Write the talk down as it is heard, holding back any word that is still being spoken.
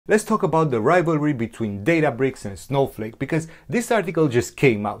Let's talk about the rivalry between Databricks and Snowflake, because this article just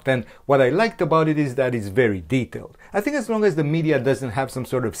came out, and what I liked about it is that it's very detailed. I think as long as the media doesn't have some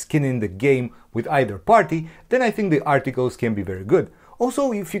sort of skin in the game with either party, then I think the articles can be very good.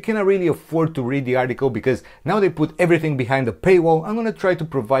 Also, if you cannot really afford to read the article because now they put everything behind the paywall, I'm going to try to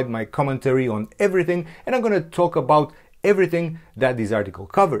provide my commentary on everything, and I'm going to talk about everything that this article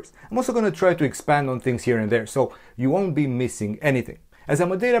covers. I'm also going to try to expand on things here and there, so you won't be missing anything. As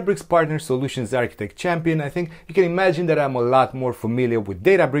I'm a Databricks Partner Solutions Architect Champion, I think you can imagine that I'm a lot more familiar with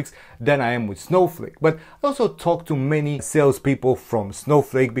Databricks than I am with Snowflake. But I also talked to many salespeople from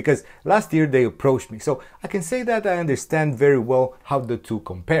Snowflake because last year they approached me. So I can say that I understand very well how the two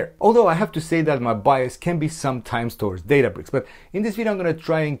compare. Although I have to say that my bias can be sometimes towards Databricks. But in this video I'm going to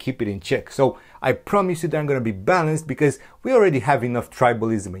try and keep it in check. So I promise you that I'm going to be balanced because we already have enough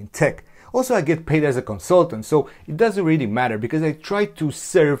tribalism in tech. Also, I get paid as a consultant, so it doesn't really matter because I try to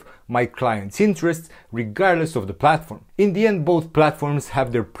serve my clients' interests regardless of the platform. In the end, both platforms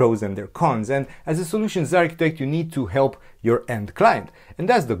have their pros and their cons, and as a solutions architect, you need to help your end client. And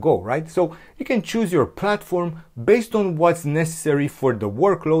that's the goal, right? So you can choose your platform based on what's necessary for the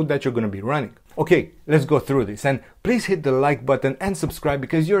workload that you're going to be running. Okay, let's go through this, and please hit the like button and subscribe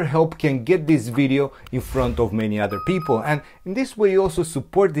because your help can get this video in front of many other people, and in this way you also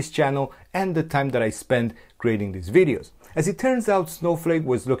support this channel and the time that I spend creating these videos. As it turns out, Snowflake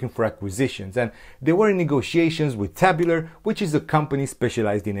was looking for acquisitions and they were in negotiations with Tabular, which is a company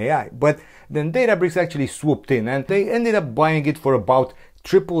specialized in AI, but then Databricks actually swooped in and they ended up buying it for about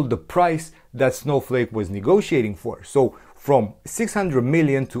triple the price that Snowflake was negotiating for. So from 600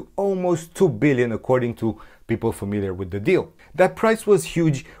 million to almost 2 billion according to people familiar with the deal. That price was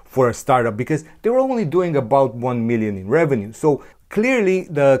huge for a startup because they were only doing about 1 million in revenue. So clearly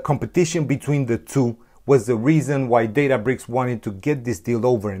the competition between the two was the reason why Databricks wanted to get this deal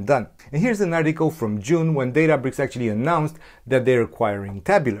over and done. And here's an article from June when Databricks actually announced that they're acquiring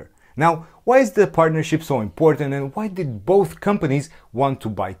Tabular. Now, why is the partnership so important and why did both companies want to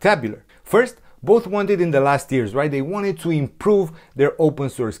buy Tabular? First, both wanted in the last years, right? They wanted to improve their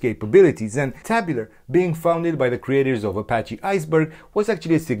open source capabilities, and Tabular, being founded by the creators of Apache Iceberg, was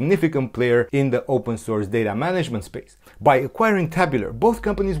actually a significant player in the open source data management space. By acquiring Tabular, both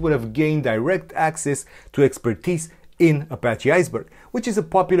companies would have gained direct access to expertise in Apache Iceberg, which is a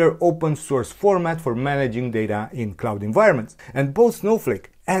popular open source format for managing data in cloud environments. And both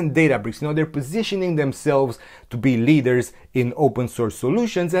Snowflake and Databricks, they're positioning themselves to be leaders in open source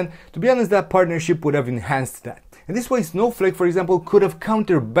solutions, and to be honest, that partnership would have enhanced that. And this way, Snowflake, for example, could have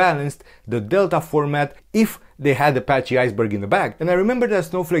counterbalanced the Delta format if they had Apache Iceberg in the bag. And I remember that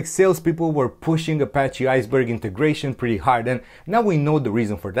Snowflake salespeople were pushing Apache Iceberg integration pretty hard, and now we know the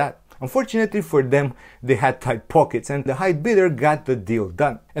reason for that. Unfortunately for them, they had tight pockets and the high bidder got the deal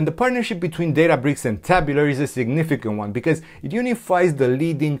done. And the partnership between Databricks and Tabular is a significant one because it unifies the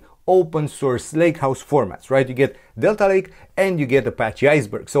leading open source lakehouse formats, right? You get Delta Lake and you get Apache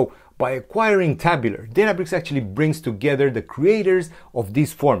Iceberg. So by acquiring Tabular, Databricks actually brings together the creators of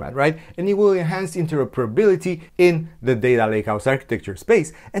this format, right? And it will enhance interoperability in the data lakehouse architecture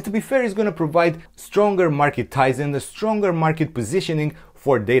space. And to be fair, it's going to provide stronger market ties and a stronger market positioning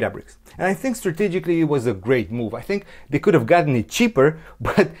for Databricks. And I think strategically it was a great move. I think they could have gotten it cheaper,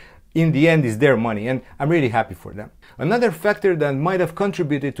 but in the end it's their money and I'm really happy for them. Another factor that might have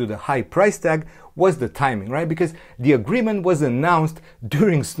contributed to the high price tag was the timing, right? Because the agreement was announced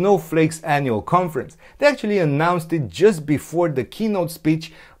during Snowflake's annual conference. They actually announced it just before the keynote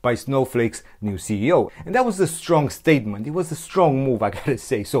speech by Snowflake's new CEO. And that was a strong statement. It was a strong move, I gotta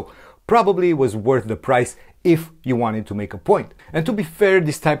say. So probably it was worth the price if you wanted to make a point. And to be fair,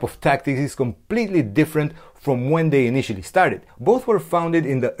 this type of tactics is completely different from when they initially started. Both were founded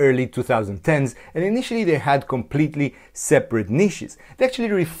in the early 2010s and initially they had completely separate niches. They actually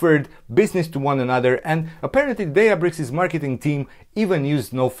referred business to one another, and apparently Databricks' marketing team even used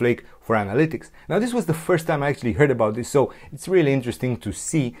Snowflake for analytics. Now this was the first time I actually heard about this, so it's really interesting to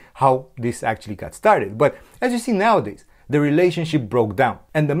see how this actually got started. But as you see nowadays, the relationship broke down.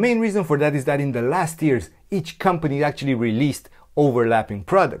 And the main reason for that is that in the last years, each company actually released overlapping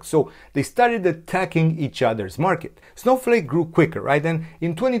products. So they started attacking each other's market. Snowflake grew quicker, right? And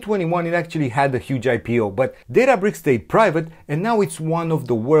in 2021, it actually had a huge IPO, but Databricks stayed private and now it's one of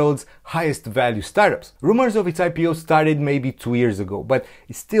the world's highest value startups. Rumors of its IPO started maybe 2 years ago, but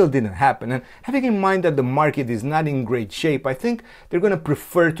it still didn't happen. And having in mind that the market is not in great shape, I think they're going to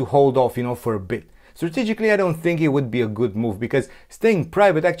prefer to hold off, for a bit. Strategically, I don't think it would be a good move because staying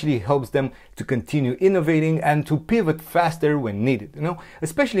private actually helps them to continue innovating and to pivot faster when needed,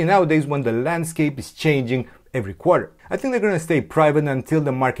 especially nowadays when the landscape is changing every quarter. I think they're going to stay private until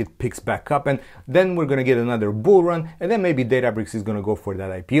the market picks back up, and then we're going to get another bull run, and then maybe Databricks is going to go for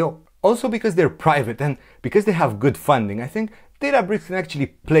that IPO. Also, because they're private and because they have good funding, I think Databricks can actually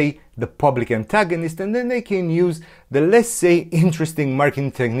play the public antagonist, and then they can use the, let's say, interesting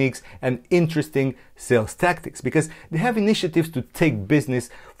marketing techniques and interesting sales tactics, because they have initiatives to take business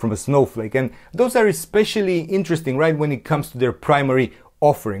from a Snowflake, and those are especially interesting, right, when it comes to their primary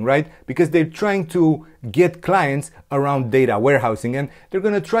offering, right? Because they're trying to get clients around data warehousing, and they're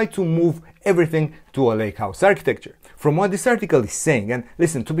going to try to move everything to a lakehouse architecture. From what this article is saying, and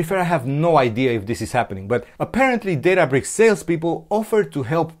listen, to be fair, I have no idea if this is happening, but apparently Databricks salespeople offered to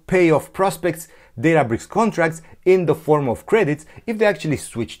help pay off prospects' Databricks contracts in the form of credits if they actually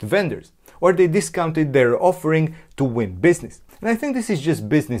switched vendors, or they discounted their offering to win business. And I think this is just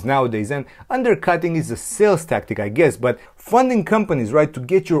business nowadays, and undercutting is a sales tactic, I guess, but funding companies, right, to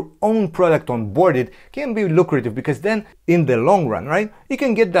get your own product onboarded can be lucrative, because then in the long run, right, you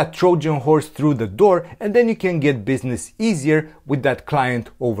can get that Trojan horse through the door, and then you can get business easier with that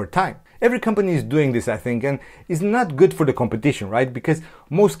client over time. Every company is doing this, I think, and it's not good for the competition, right? Because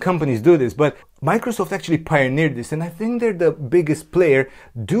most companies do this, but Microsoft actually pioneered this, and I think they're the biggest player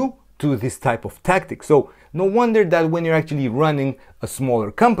due to this type of tactic. So no wonder that when you're actually running a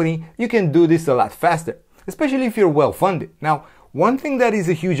smaller company, you can do this a lot faster, especially if you're well funded. Now, one thing that is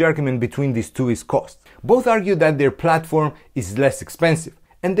a huge argument between these two is cost. Both argue that their platform is less expensive,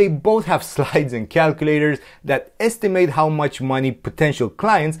 and they both have slides and calculators that estimate how much money potential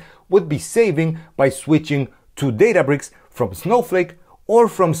clients would be saving by switching to Databricks from Snowflake, or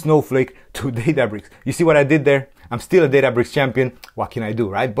from Snowflake to Databricks. You see what I did there? I'm still a Databricks champion. What can I do,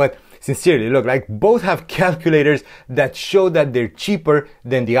 right? But sincerely, look, like, both have calculators that show that they're cheaper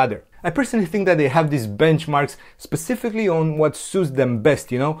than the other. I personally think that they have these benchmarks specifically on what suits them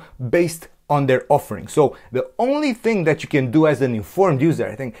best, you know, based on their offering. So the only thing that you can do as an informed user,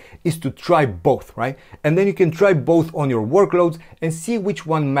 I think, is to try both, right? And then you can try both on your workloads and see which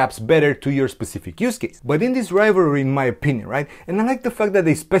one maps better to your specific use case. But in this rivalry, in my opinion, right, and I like the fact that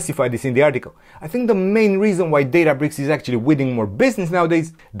they specify this in the article, I think the main reason why Databricks is actually winning more business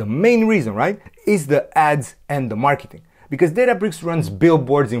nowadays, the main reason, right, is the ads and the marketing. Because Databricks runs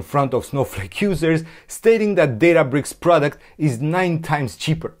billboards in front of Snowflake users stating that Databricks product is 9 times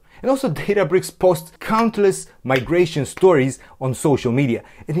cheaper. And also Databricks posts countless migration stories on social media,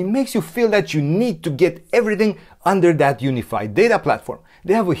 and it makes you feel that you need to get everything under that unified data platform.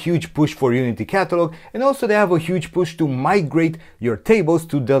 They have a huge push for Unity Catalog, and also they have a huge push to migrate your tables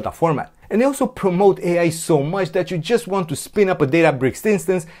to Delta format. And they also promote AI so much that you just want to spin up a Databricks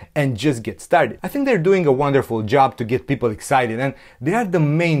instance and just get started. I think they're doing a wonderful job to get people excited, and they are the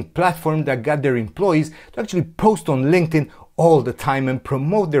main platform that got their employees to actually post on LinkedIn all the time and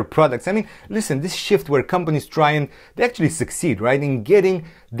promote their products. I mean, listen, this shift where companies try and they actually succeed, right, in getting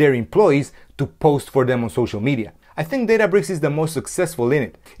their employees to post for them on social media. I think Databricks is the most successful in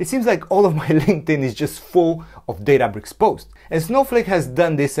it. It seems like all of my LinkedIn is just full of Databricks posts. And Snowflake has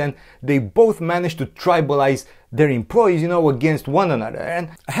done this, and they both managed to tribalize their employees, you know, against one another. And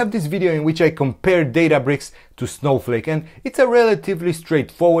I have this video in which I compare Databricks to Snowflake, and it's a relatively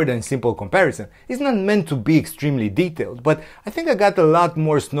straightforward and simple comparison. It's not meant to be extremely detailed, but I think I got a lot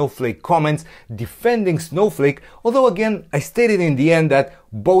more Snowflake comments defending Snowflake, although again, I stated in the end that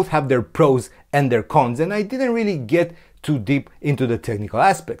both have their pros and their cons, and I didn't really get too deep into the technical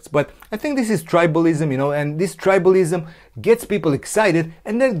aspects. But I think this is tribalism, you know, and this tribalism gets people excited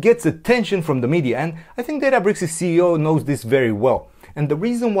and then gets attention from the media. And I think Databricks' CEO knows this very well. And the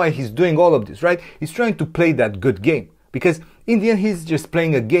reason why he's doing all of this, right, he's trying to play that good game. Because in the end, he's just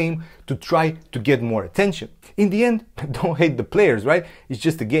playing a game to try to get more attention. In the end, don't hate the players, right? It's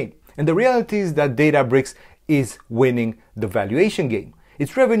just a game. And the reality is that Databricks is winning the valuation game.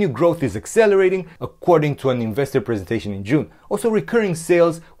 Its revenue growth is accelerating according to an investor presentation in June. Also, recurring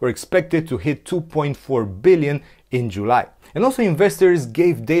sales were expected to hit 2.4 billion in July. And also, investors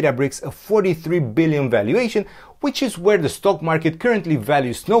gave Databricks a 43 billion valuation, which is where the stock market currently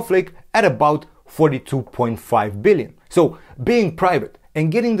values Snowflake at about 42.5 billion. So, being private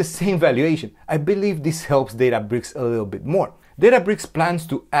and getting the same valuation, I believe this helps Databricks a little bit more. Databricks plans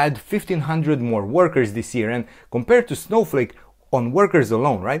to add 1,500 more workers this year, and compared to Snowflake, on workers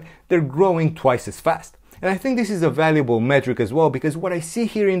alone, right, they're growing twice as fast. And I think this is a valuable metric as well, because what I see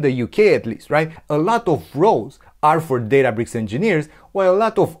here in the UK at least, right, a lot of roles are for Databricks engineers, while a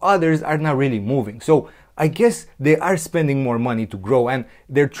lot of others are not really moving. So I guess they are spending more money to grow, and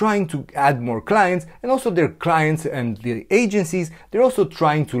they're trying to add more clients, and also their clients and the agencies, they're also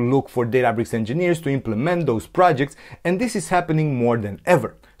trying to look for Databricks engineers to implement those projects, and this is happening more than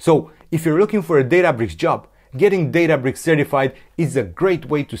ever. So if you're looking for a Databricks job, getting Databricks certified is a great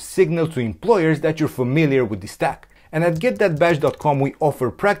way to signal to employers that you're familiar with the stack. And at getthatbadge.com, we offer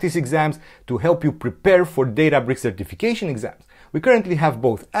practice exams to help you prepare for Databricks certification exams. We currently have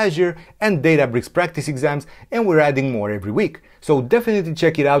both Azure and Databricks practice exams, and we're adding more every week. So definitely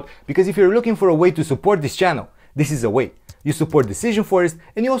check it out, because if you're looking for a way to support this channel, this is a way. You support DecisionForest,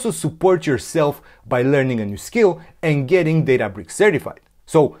 and you also support yourself by learning a new skill and getting Databricks certified.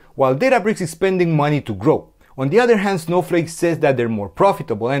 So while Databricks is spending money to grow, on the other hand, Snowflake says that they're more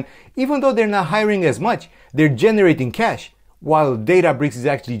profitable, and even though they're not hiring as much, they're generating cash, while Databricks is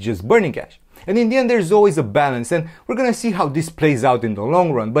actually just burning cash. And in the end, there's always a balance, and we're gonna see how this plays out in the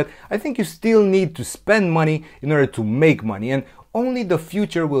long run, but I think you still need to spend money in order to make money, and only the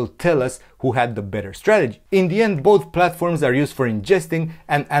future will tell us who had the better strategy. In the end, both platforms are used for ingesting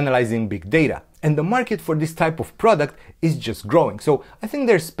and analyzing big data, and the market for this type of product is just growing. So I think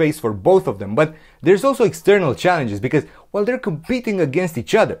there's space for both of them, but there's also external challenges, because while they're competing against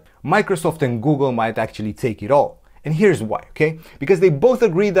each other, Microsoft and Google might actually take it all. And here's why, okay? Because they both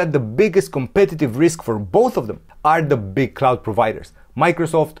agree that the biggest competitive risk for both of them are the big cloud providers,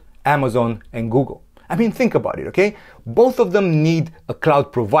 Microsoft, Amazon, and Google. I mean, think about it, okay? Both of them need a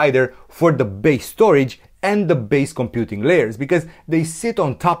cloud provider for the base storage and the base computing layers, because they sit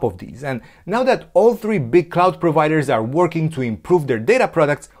on top of these. And now that all three big cloud providers are working to improve their data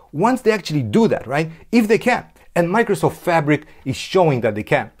products, once they actually do that, right? If they can, and Microsoft Fabric is showing that they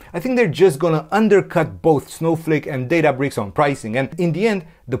can, I think they're just gonna undercut both Snowflake and Databricks on pricing. And in the end,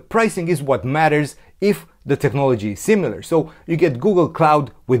 the pricing is what matters if the technology is similar. So you get Google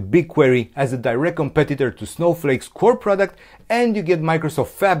Cloud with BigQuery as a direct competitor to Snowflake's core product, and you get Microsoft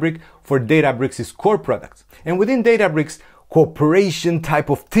Fabric for Databricks' core products. And within Databricks, cooperation type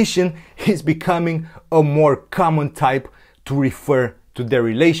of Titian is becoming a more common type to refer to their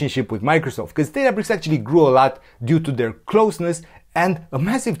relationship with Microsoft, because Databricks actually grew a lot due to their closeness, and a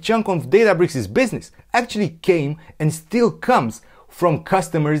massive chunk of Databricks' business actually came and still comes from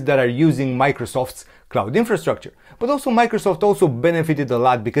customers that are using Microsoft's cloud infrastructure. But also Microsoft also benefited a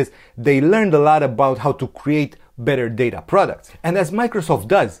lot because they learned a lot about how to create better data products. And as Microsoft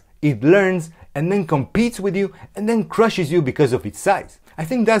does, it learns and then competes with you and then crushes you because of its size. I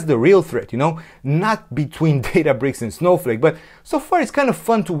think that's the real threat, not between Databricks and Snowflake, but so far it's kind of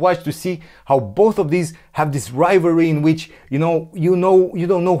fun to watch, to see how both of these have this rivalry in which, you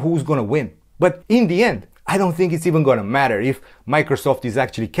don't know who's gonna win. But in the end, I don't think it's even gonna matter if Microsoft is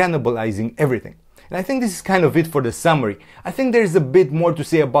actually cannibalizing everything. And I think this is kind of it for the summary. I think there's a bit more to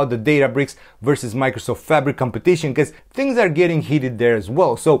say about the Databricks versus Microsoft Fabric competition, because things are getting heated there as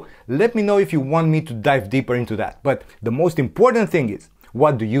well. So let me know if you want me to dive deeper into that. But the most important thing is,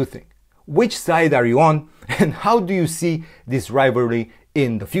 what do you think? Which side are you on? And how do you see this rivalry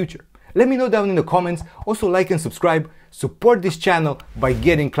in the future? Let me know down in the comments. Also like and subscribe. Support this channel by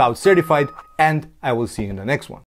getting cloud certified, and I will see you in the next one.